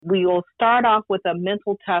we will start off with a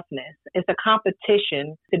mental toughness. It's a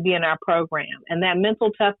competition to be in our program. And that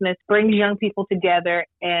mental toughness brings young people together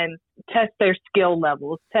and test their skill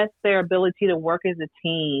levels, test their ability to work as a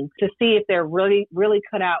team, to see if they're really, really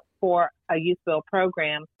cut out for a YouthBuild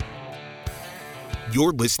program.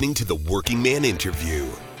 You're listening to The Working Man Interview,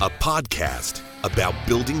 a podcast about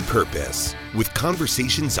building purpose with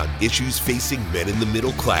conversations on issues facing men in the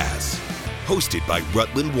middle class. Hosted by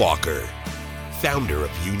Rutland Walker, founder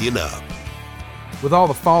of Union Up. With all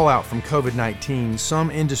the fallout from COVID-19, some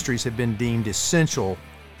industries have been deemed essential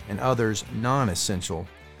and others non-essential.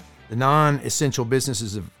 The non-essential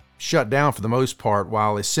businesses have shut down for the most part,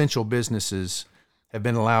 while essential businesses have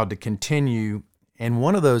been allowed to continue. And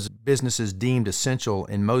one of those businesses deemed essential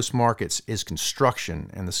in most markets is construction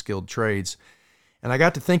and the skilled trades. And I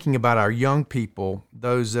got to thinking about our young people,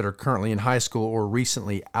 those that are currently in high school or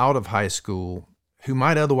recently out of high school, who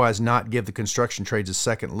might otherwise not give the construction trades a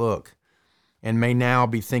second look and may now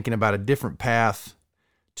be thinking about a different path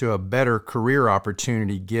to a better career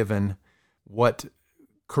opportunity given what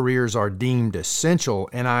careers are deemed essential.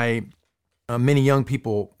 And many young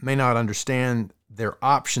people may not understand their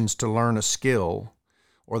options to learn a skill,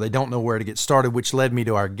 or they don't know where to get started, which led me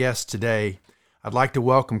to our guest today. I'd like to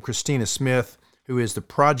welcome Kristina Smith, who is the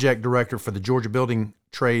project director for the Georgia Building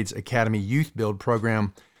Trades Academy YouthBuild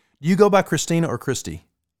program. Do you go by Kristina or Christy?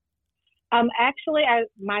 Actually,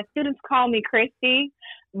 my students call me Christy,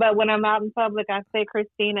 but when I'm out in public, I say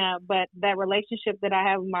Kristina. But that relationship that I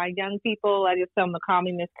have with my young people, I just tell them to call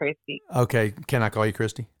me Miss Christy. Okay. Can I call you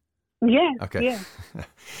Christy? Yes. Okay. Yes.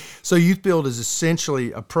 So YouthBuild is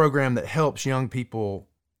essentially a program that helps young people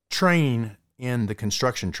train in the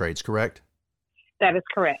construction trades, correct? That is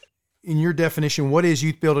correct. In your definition, what is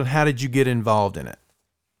YouthBuild and how did you get involved in it?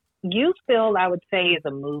 YouthBuild, I would say, is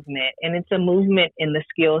a movement, and it's a movement in the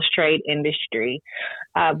skills trade industry.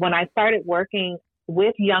 When I started working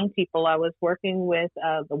with young people, I was working with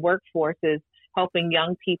the workforces, helping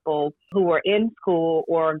young people who were in school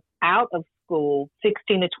or out of school,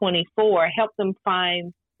 16 to 24, help them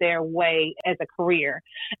find their way as a career.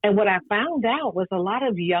 And what I found out was a lot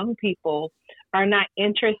of young people are not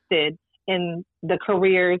interested in the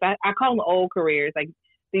careers. I call them old careers. Like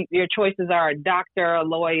your choices are a doctor, a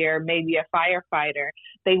lawyer, maybe a firefighter.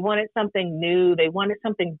 They wanted something new. They wanted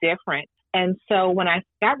something different. And so when I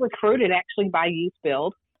got recruited actually by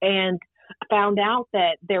YouthBuild and found out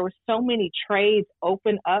that there were so many trades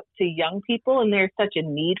open up to young people and there's such a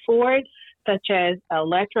need for it, such as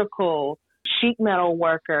electrical, sheet metal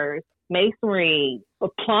workers, masonry,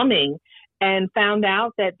 plumbing, and found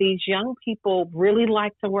out that these young people really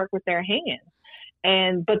like to work with their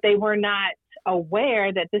hands. But they were not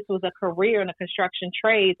aware that this was a career in the construction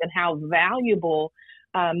trades and how valuable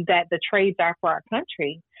that the trades are for our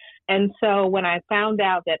country. And so when I found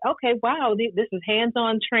out that, okay, wow, this is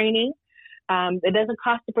hands-on training. It doesn't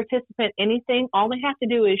cost the participant anything. All they have to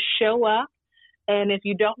do is show up. And if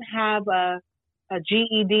you don't have a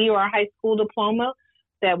GED or a high school diploma,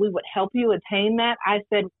 that we would help you attain that. I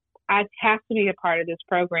said, I have to be a part of this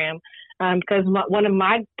program because one of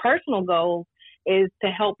my personal goals is to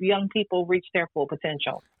help young people reach their full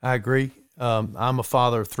potential. I agree. I'm a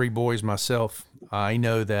father of 3 boys myself. I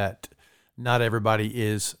know that not everybody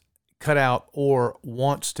is cut out or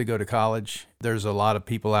wants to go to college. There's a lot of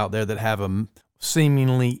people out there that have a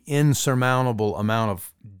seemingly insurmountable amount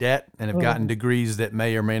of debt and have gotten degrees that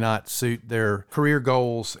may or may not suit their career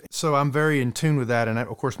goals. So I'm very in tune with that. And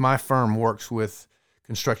of course, my firm works with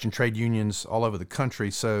construction trade unions all over the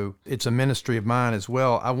country. So it's a ministry of mine as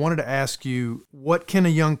well. I wanted to ask you, what can a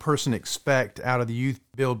young person expect out of the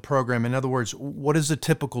YouthBuild program? In other words, what is a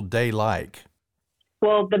typical day like?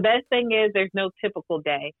 Well, the best thing is there's no typical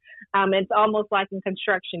day. It's almost like in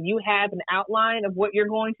construction. You have an outline of what you're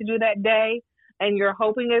going to do that day, and you're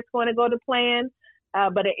hoping it's going to go to plan.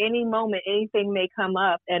 But at any moment, anything may come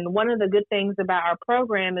up. And one of the good things about our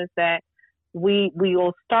program is that we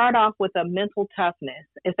will start off with a mental toughness.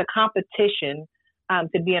 It's a competition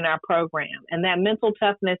to be in our program. And that mental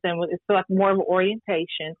toughness, and it's like more of an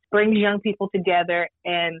orientation, brings young people together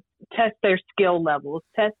and test their skill levels,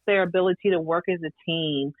 test their ability to work as a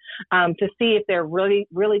team, to see if they're really,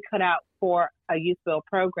 really cut out for a YouthBuild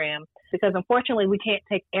program. Because unfortunately, we can't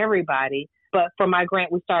take everybody. But for my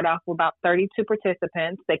grant, we start off with about 32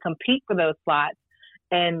 participants. They compete for those slots.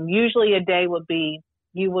 And usually a day would be,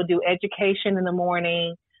 you will do education in the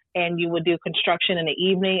morning, and you would do construction in the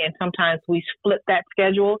evening, and sometimes we split that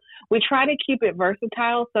schedule. We try to keep it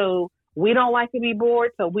versatile, so we don't like to be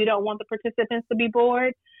bored, so we don't want the participants to be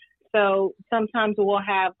bored. So sometimes we'll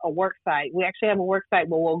have a work site. We actually have a work site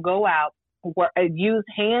where we'll go out, use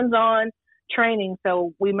hands-on training.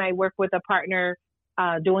 So we may work with a partner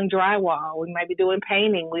doing drywall. We might be doing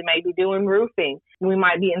painting. We might be doing roofing. We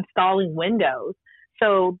might be installing windows.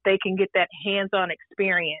 So they can get that hands-on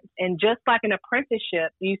experience. And just like an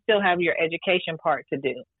apprenticeship, you still have your education part to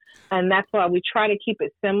do. And that's why we try to keep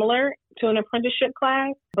it similar to an apprenticeship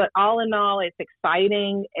class. But all in all, it's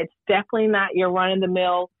exciting. It's definitely not your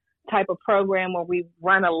run-of-the-mill type of program where we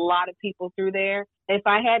run a lot of people through there. If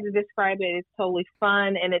I had to describe it, it's totally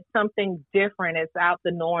fun and it's something different. It's out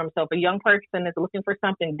the norm. So if a young person is looking for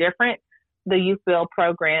something different, the YouthBuild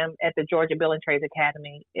program at the Georgia Building Trades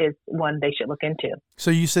Academy is one they should look into. So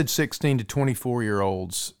you said 16 to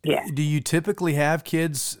 24-year-olds. Yeah. Do you typically have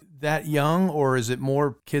kids that young, or is it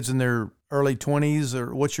more kids in their early 20s,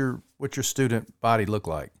 or what's your student body look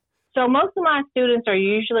like? So most of my students are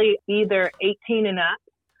usually either 18 and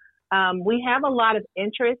up. We have a lot of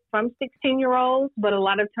interest from 16-year-olds, but a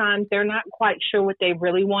lot of times they're not quite sure what they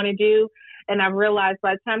really want to do. And I've realized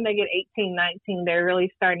by the time they get 18, 19, they're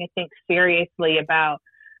really starting to think seriously about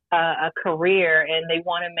a career, and they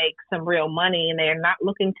want to make some real money, and they're not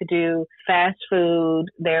looking to do fast food.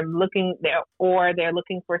 They're looking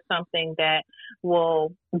for something that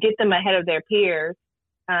will get them ahead of their peers.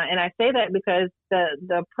 And I say that because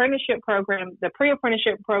the apprenticeship program, the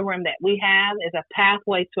pre-apprenticeship program that we have is a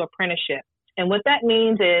pathway to apprenticeship. And what that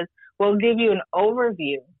means is we'll give you an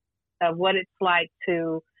overview of what it's like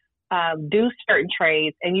to do certain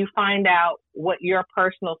trades, and you find out what your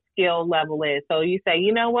personal skill level is. So you say,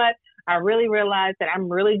 you know what, I really realized that I'm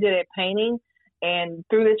really good at painting, and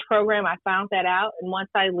through this program, I found that out. And once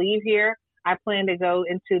I leave here, I plan to go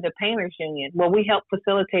into the painters union. Well, we help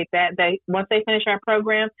facilitate that. Once they finish our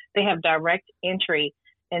program, they have direct entry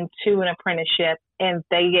into an apprenticeship, and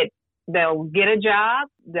they'll get a job,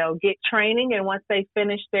 they'll get training, and once they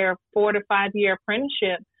finish their 4 to 5 year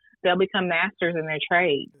apprenticeship, they'll become masters in their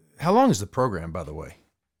trade. How long is the program, by the way?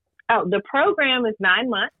 Oh, the program is 9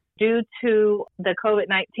 months. Due to the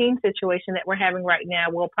COVID-19 situation that we're having right now,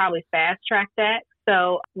 we'll probably fast track that.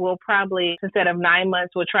 So we'll probably, instead of 9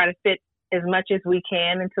 months, we'll try to fit as much as we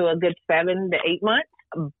can into a good 7 to 8 months.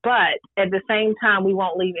 But at the same time, we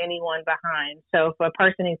won't leave anyone behind. So if a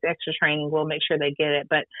person needs extra training, we'll make sure they get it.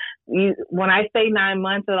 But when I say 9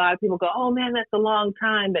 months, a lot of people go, oh man, that's a long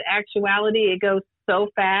time. But actuality, it goes so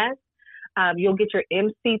fast. You'll get your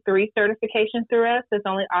MC3 certification through us. It's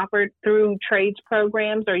only offered through trades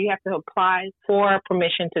programs, or you have to apply for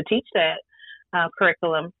permission to teach that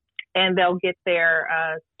curriculum. And they'll get their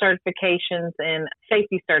certifications and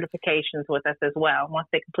safety certifications with us as well once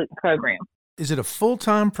they complete the program. Is it a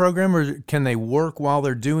full-time program, or can they work while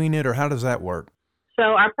they're doing it, or how does that work? So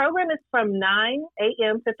our program is from 9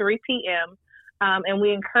 a.m. to 3 p.m., and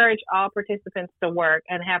we encourage all participants to work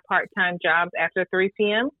and have part-time jobs after 3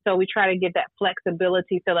 p.m. So we try to give that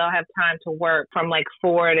flexibility so they'll have time to work from like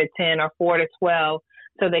 4 to 10 or 4 to 12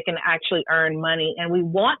 so they can actually earn money. And we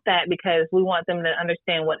want that because we want them to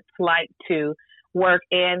understand what it's like to work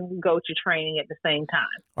and go to training at the same time.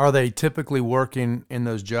 Are they typically working in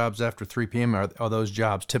those jobs after 3 p.m.? Are those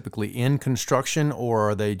jobs typically in construction, or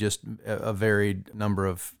are they just a varied number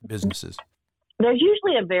of businesses? There's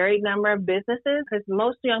usually a varied number of businesses because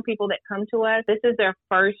most young people that come to us, this is their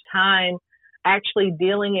first time actually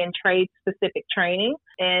dealing in trade-specific training,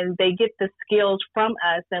 and they get the skills from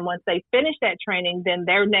us. And once they finish that training, then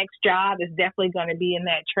their next job is definitely going to be in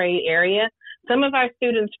that trade area. Some of our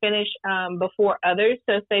students finish before others.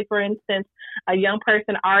 So say, for instance, a young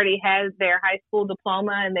person already has their high school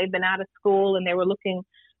diploma and they've been out of school and they were looking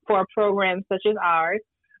for a program such as ours,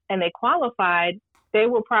 and they qualified. They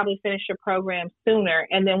will probably finish your program sooner.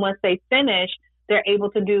 And then once they finish, they're able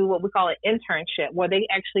to do what we call an internship, where they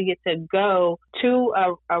actually get to go to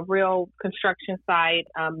a real construction site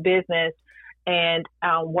business and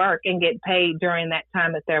work and get paid during that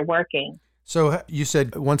time that they're working. So you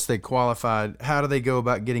said once they qualified, how do they go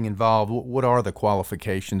about getting involved? What are the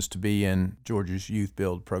qualifications to be in Georgia's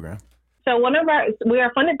YouthBuild program? So we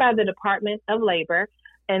are funded by the Department of Labor.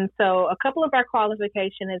 And so a couple of our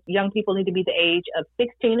qualifications is young people need to be the age of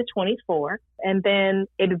 16 to 24. And then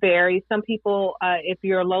it varies. Some people, if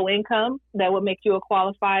you're low income, that would make you a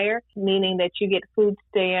qualifier, meaning that you get food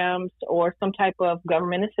stamps or some type of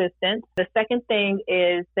government assistance. The second thing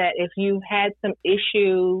is that if you've had some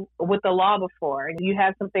issue with the law before, you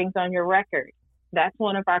have some things on your record, that's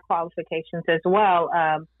one of our qualifications as well.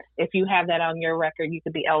 If you have that on your record, you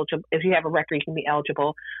could be eligible. If you have a record, you can be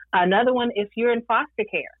eligible. Another one, if you're in foster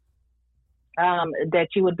care, that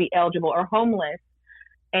you would be eligible, or homeless.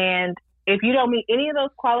 And if you don't meet any of those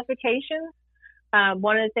qualifications,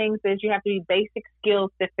 one of the things is you have to be basic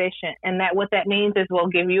skills deficient. And that what that means is we'll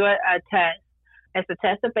give you a test It's a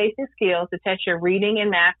test of basic skills to test your reading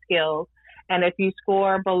and math skills. And if you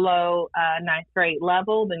score below ninth grade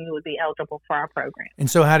level, then you would be eligible for our program. And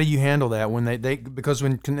so how do you handle that when because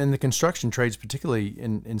when in the construction trades, particularly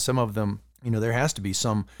in some of them, there has to be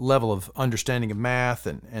some level of understanding of math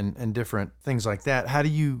and different things like that. How do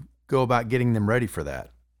you go about getting them ready for that?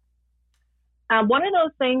 One of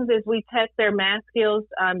those things is we test their math skills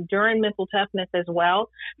during mental toughness as well.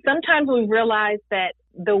 Sometimes we realize that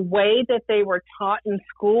the way that they were taught in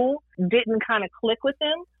school didn't kind of click with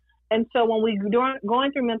them. And so when we're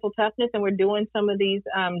going through mental toughness and we're doing some of these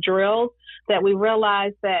drills, that we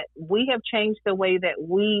realize that we have changed the way that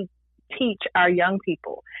we teach our young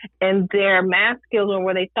people. And their math skills, or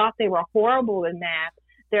where they thought they were horrible in math,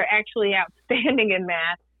 they're actually outstanding in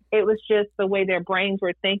math. It was just the way their brains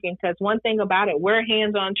were thinking. Because one thing about it, we're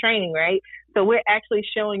hands-on training, right? So we're actually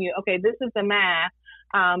showing you, okay, this is the math.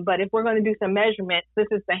 But if we're going to do some measurements, this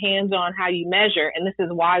is the hands-on how you measure, and this is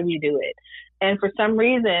why we do it. And for some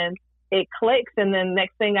reason, it clicks, and then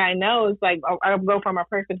next thing I know, it's like I'll go from a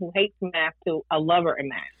person who hates math to a lover in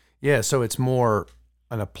math. Yeah, so it's more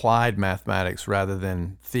an applied mathematics rather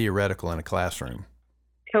than theoretical in a classroom.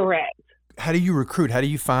 Correct. How do you recruit? How do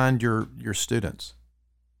you find your students?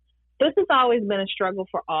 This has always been a struggle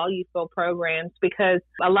for all YouthBuild programs, because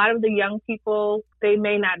a lot of the young people, they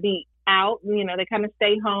may not be out, they kind of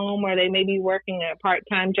stay home, or they may be working a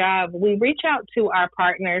part-time job. We reach out to our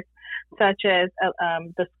partners, such as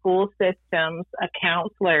the school systems,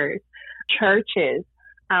 counselors, churches.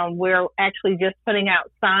 We're actually just putting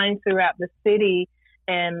out signs throughout the city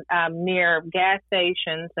and near gas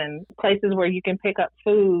stations and places where you can pick up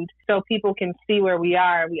food so people can see where we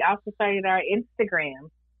are. We also started our Instagram,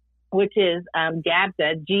 which is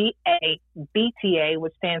GABTA, GABTA,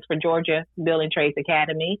 which stands for Georgia Building Trades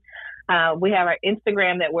Academy. We have our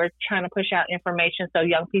Instagram that we're trying to push out information so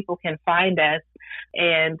young people can find us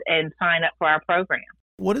and sign up for our program.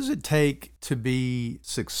 What does it take to be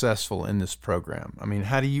successful in this program? I mean,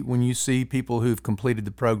 when you see people who've completed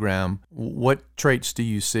the program, what traits do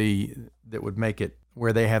you see that would make it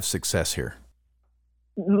where they have success here?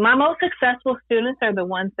 My most successful students are the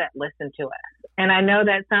ones that listen to us. And I know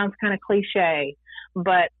that sounds kind of cliche,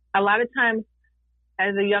 but a lot of times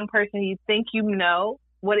as a young person, you think you know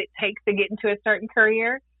what it takes to get into a certain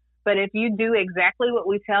career. But if you do exactly what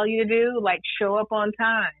we tell you to do, like show up on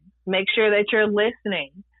time, make sure that you're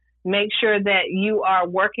listening, make sure that you are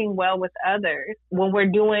working well with others. When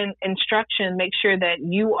we're doing instruction, make sure that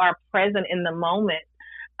you are present in the moment.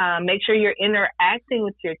 Make sure you're interacting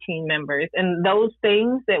with your team members, and those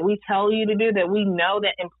things that we tell you to do, that we know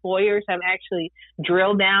that employers have actually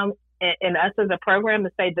drilled down in us as a program to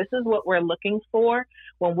say, this is what we're looking for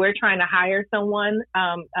when we're trying to hire someone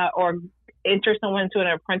or enter someone into an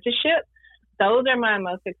apprenticeship. Those are my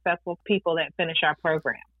most successful people that finish our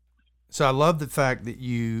program. So I love the fact that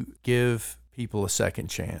you give people a second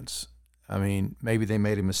chance. I mean, maybe they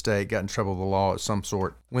made a mistake, got in trouble with the law of some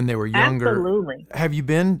sort when they were younger. Absolutely. Have you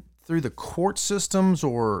been through the court systems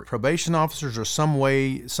or probation officers or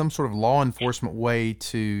some sort of law enforcement way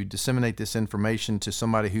to disseminate this information to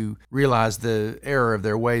somebody who realized the error of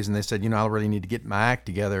their ways and they said, I really need to get my act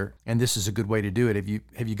together and this is a good way to do it?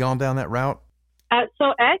 Have you gone down that route?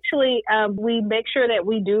 So actually, we make sure that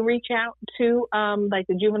we do reach out to like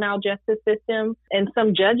the juvenile justice system, and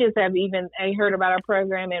some judges have even heard about our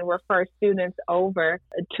program and refer students over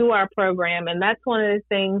to our program. And that's one of the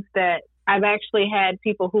things that I've actually had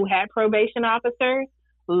people who had probation officers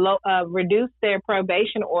reduce their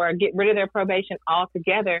probation or get rid of their probation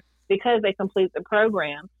altogether because they complete the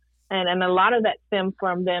program. And a lot of that stemmed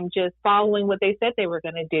from them just following what they said they were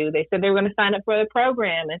going to do. They said they were going to sign up for the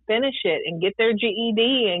program and finish it and get their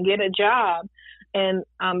GED and get a job. And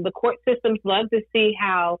the court systems love to see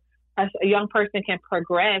how a young person can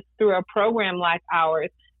progress through a program like ours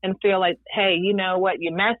and feel like, hey, you know what,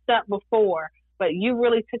 you messed up before, but you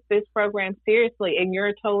really took this program seriously and you're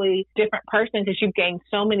a totally different person because you've gained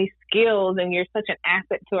so many skills and you're such an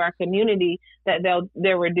asset to our community that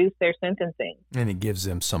they'll reduce their sentencing. And it gives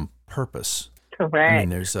them some purpose. Correct. I mean,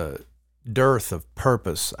 there's a dearth of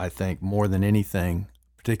purpose, I think, more than anything,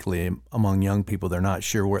 particularly among young people. They're not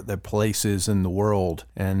sure what their place is in the world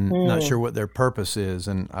and not sure what their purpose is.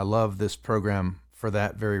 And I love this program for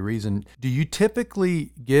that very reason. Do you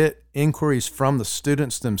typically get inquiries from the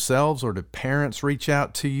students themselves, or do parents reach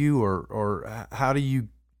out to you, or how do you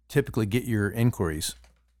typically get your inquiries?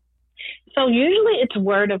 So usually it's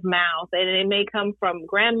word of mouth, and it may come from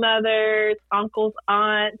grandmothers, uncles,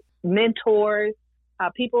 aunts, mentors,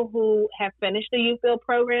 people who have finished the YouthBuild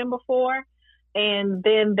program before, and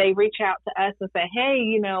then they reach out to us and say,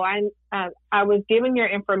 hey, I was given your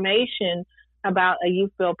information about a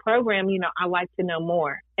YouthBuild program, I like to know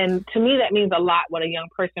more. And to me, that means a lot when a young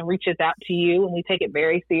person reaches out to you and we take it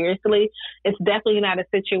very seriously. It's definitely not a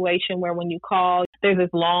situation where when you call, there's this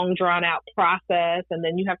long drawn out process and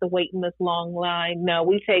then you have to wait in this long line. No,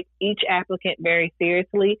 we take each applicant very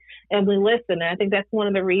seriously and we listen. And I think that's one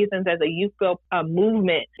of the reasons as a YouthBuild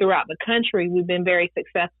movement throughout the country, we've been very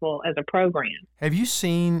successful as a program. Have you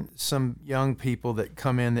seen some young people that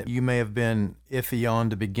come in that you may have been iffy on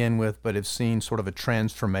to begin with, but have seen sort of a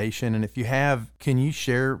transformation? And if you have, can you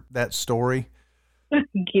share that story?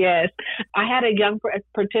 Yes. I had a young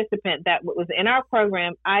participant that was in our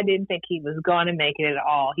program. I didn't think he was going to make it at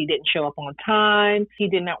all. He didn't show up on time. He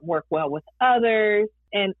did not work well with others.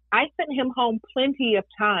 And I sent him home plenty of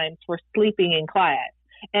times for sleeping in class.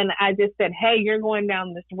 And I just said, hey, you're going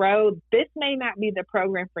down this road. This may not be the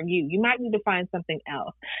program for you. You might need to find something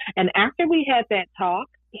else. And after we had that talk,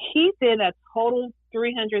 he did a total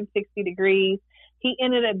 360 degrees. He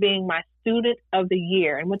ended up being my student of the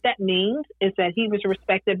year. And what that means is that he was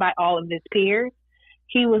respected by all of his peers.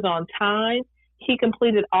 He was on time. He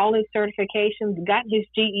completed all his certifications, got his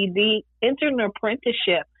GED, entered an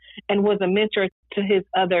apprenticeship, and was a mentor to his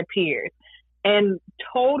other peers, and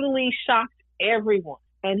totally shocked everyone.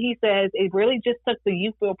 And he says it really just took the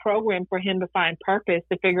YouthBuild program for him to find purpose,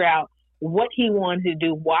 to figure out what he wanted to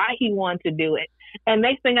do, why he wanted to do it. And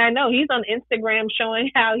next thing I know, he's on Instagram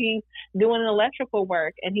showing how he's doing electrical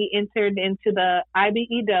work, and he entered into the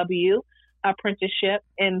IBEW apprenticeship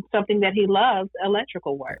in something that he loves,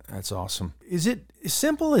 electrical work. That's awesome. Is it as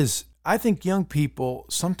simple as, I think young people,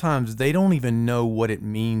 sometimes they don't even know what it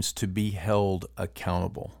means to be held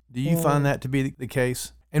accountable. Do you find that to be the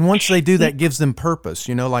case? And once they do, that gives them purpose,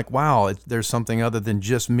 like, wow, there's something other than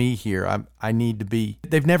just me here. I need to be.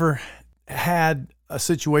 They've never had a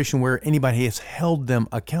situation where anybody has held them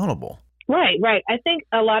accountable. Right. I think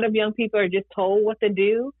a lot of young people are just told what to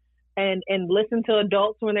do and listen to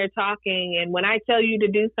adults when they're talking. And when I tell you to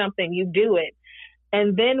do something, you do it.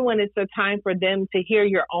 And then when it's a time for them to hear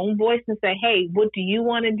your own voice and say, hey, what do you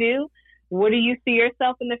want to do? Where do you see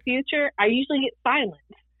yourself in the future? I usually get silence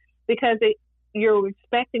because you're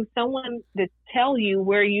expecting someone to tell you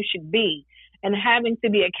where you should be, and having to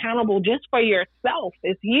be accountable just for yourself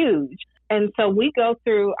is huge. And so we go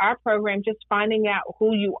through our program just finding out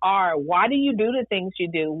who you are. Why do you do the things you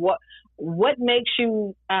do? What makes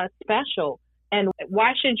you special? And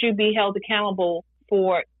why should you be held accountable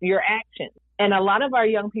for your actions? And a lot of our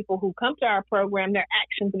young people who come to our program, their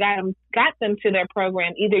actions got them to their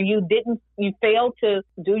program. Either you failed to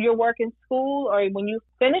do your work in school, or when you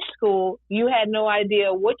finished school, you had no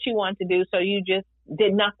idea what you wanted to do, so you just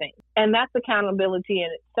did nothing. And that's accountability in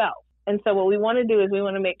itself. And so what we want to do is we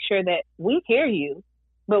want to make sure that we hear you,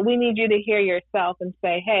 but we need you to hear yourself and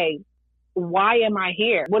say, hey, why am I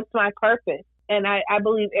here? What's my purpose? And I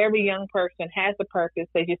believe every young person has a purpose.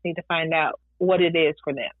 They just need to find out what it is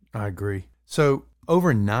for them. I agree. So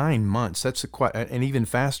over 9 months, that's and even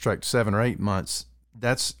fast track 7 or 8 months.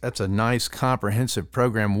 That's a nice comprehensive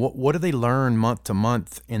program. What do they learn month to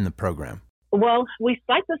month in the program? Well, we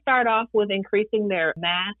like to start off with increasing their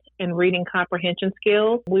math and reading comprehension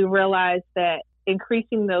skills. We realize that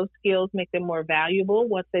increasing those skills make them more valuable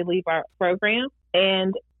once they leave our program.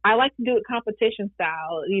 And I like to do it competition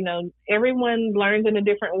style. Everyone learns in a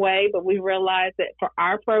different way, but we realize that for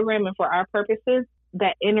our program and for our purposes,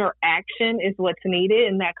 that interaction is what's needed,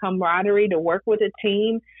 and that camaraderie to work with a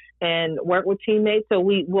team and work with teammates. So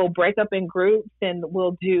we'll break up in groups and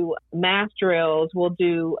we'll do math drills.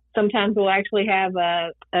 Sometimes we'll actually have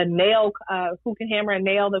a nail, who can hammer a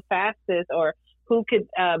nail the fastest, or who could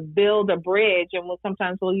build a bridge. And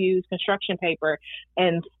sometimes we'll use construction paper,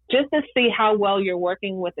 and just to see how well you're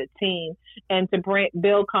working with a team and to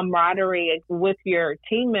build camaraderie with your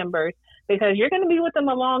team members, because you're going to be with them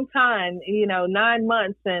a long time, 9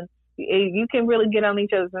 months, and you can really get on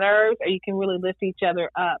each other's nerves, or you can really lift each other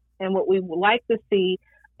up. And what we would like to see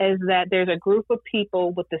is that there's a group of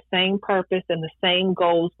people with the same purpose and the same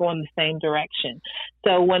goals going the same direction.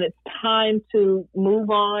 So when it's time to move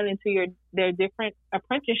on into their different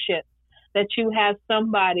apprenticeships, that you have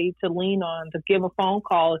somebody to lean on, to give a phone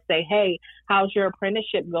call and say, hey, how's your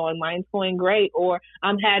apprenticeship going? Mine's going great. Or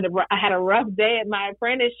I had a rough day at my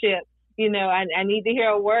apprenticeship. I need to hear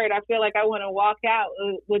a word. I feel like I want to walk out,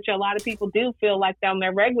 which a lot of people do feel like on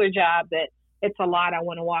their regular job that it's a lot. I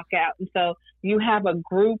want to walk out. And so you have a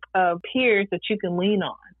group of peers that you can lean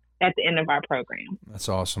on at the end of our program. That's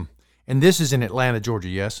awesome. And this is in Atlanta, Georgia,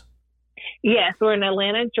 yes? Yes, we're in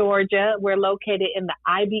Atlanta, Georgia. We're located in the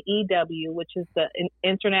IBEW, which is the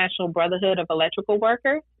International Brotherhood of Electrical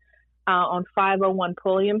Workers, on 501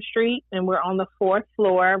 Pulliam Street. And we're on the 4th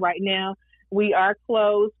floor right now. we are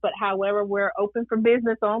closed, but however, we're open for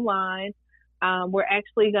business online. We're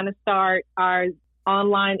actually going to start our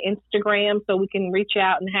online Instagram so we can reach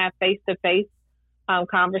out and have face-to-face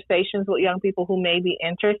conversations with young people who may be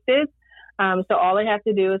interested. So all they have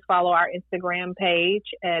to do is follow our Instagram page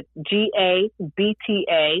at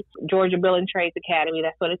GABTA, Georgia Building Trades Academy.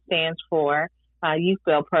 That's what it stands for,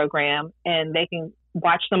 YouthBuild program. And they can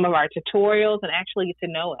watch some of our tutorials and actually get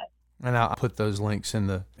to know us. And I'll put those links in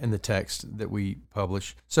the text that we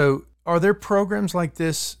publish. So are there programs like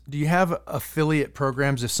this? Do you have affiliate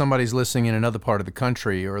programs if somebody's listening in another part of the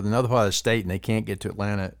country or another part of the state and they can't get to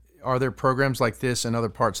Atlanta? Are there programs like this in other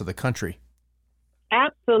parts of the country?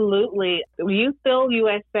 Absolutely. YouthBuild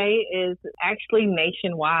USA is actually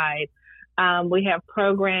nationwide. We have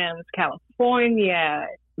programs California,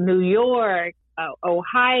 New York,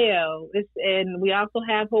 Ohio, and we also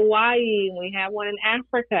have Hawaii, and we have one in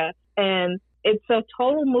Africa. And it's a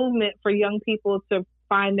total movement for young people to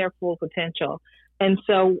find their full potential. And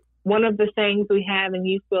so one of the things we have in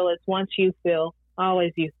YouthBuild is once YouthBuild,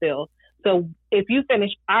 always YouthBuild. So if you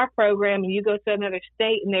finish our program and you go to another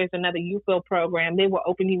state and there's another YouthBuild program, they will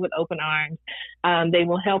open you with open arms. They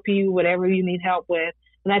will help you whatever you need help with.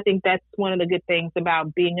 And I think that's one of the good things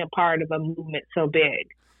about being a part of a movement so big.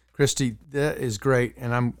 Kristi, that is great,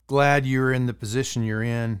 and I'm glad you're in the position you're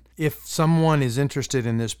in. If someone is interested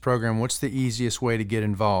in this program, what's the easiest way to get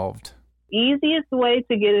involved? Easiest way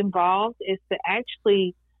to get involved is to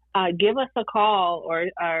actually give us a call,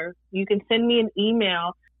 or you can send me an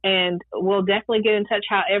email, and we'll definitely get in touch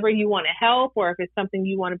however you want to help, or if it's something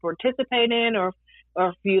you want to participate in, or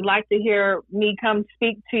if you'd like to hear me come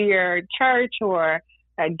speak to your church or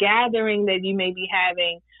a gathering that you may be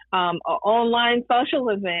having, an online social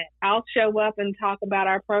event. I'll show up and talk about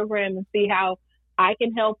our program and see how I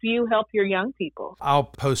can help you help your young people. I'll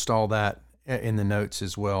post all that in the notes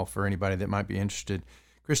as well for anybody that might be interested.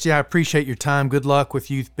 Kristi, I appreciate your time. Good luck with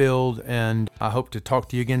YouthBuild, and I hope to talk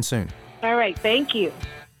to you again soon. All right. Thank you.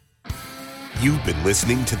 You've been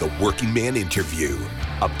listening to The Working Man Interview,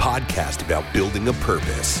 a podcast about building a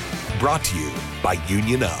purpose, brought to you by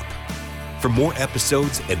Union Up. For more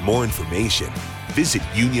episodes and more information, visit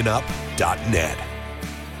unionup.net.